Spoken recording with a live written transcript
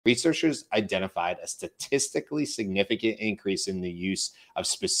Researchers identified a statistically significant increase in the use of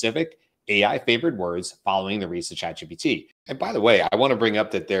specific AI favored words following the release of ChatGPT. And by the way, I want to bring up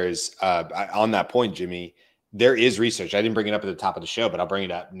that there's, on that point, Jimmy, there is research. I didn't bring it up at the top of the show, but I'll bring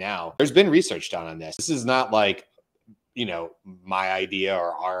it up now. There's been research done on this. This is not like, my idea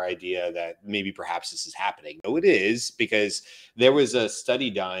or our idea that maybe perhaps this is happening. No, it is, because there was a study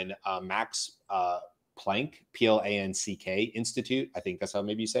done, Max Planck, Planck Institute, I think that's how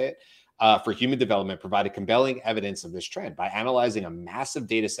maybe you say it, for human development, provided compelling evidence of this trend by analyzing a massive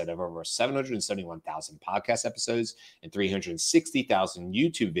data set of over 771,000 podcast episodes and 360,000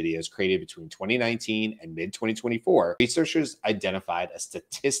 YouTube videos created between 2019 and mid-2024. Researchers identified a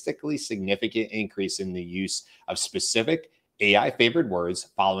statistically significant increase in the use of specific AI favored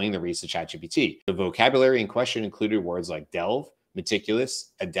words following the release of ChatGPT. The vocabulary in question included words like delve,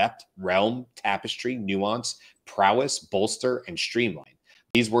 meticulous, adept, realm, tapestry, nuance, prowess, bolster, and streamline.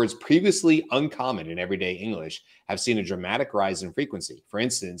 These words, previously uncommon in everyday English, have seen a dramatic rise in frequency. For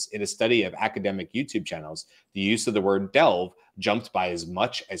instance, in a study of academic YouTube channels, the use of the word delve jumped by as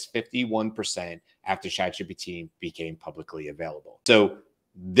much as 51% after ChatGPT became publicly available. So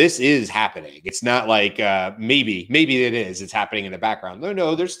this is happening. It's not like maybe it is. It's happening in the background.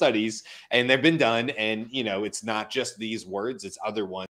 No, there's studies and they've been done. And, it's not just these words, it's other ones.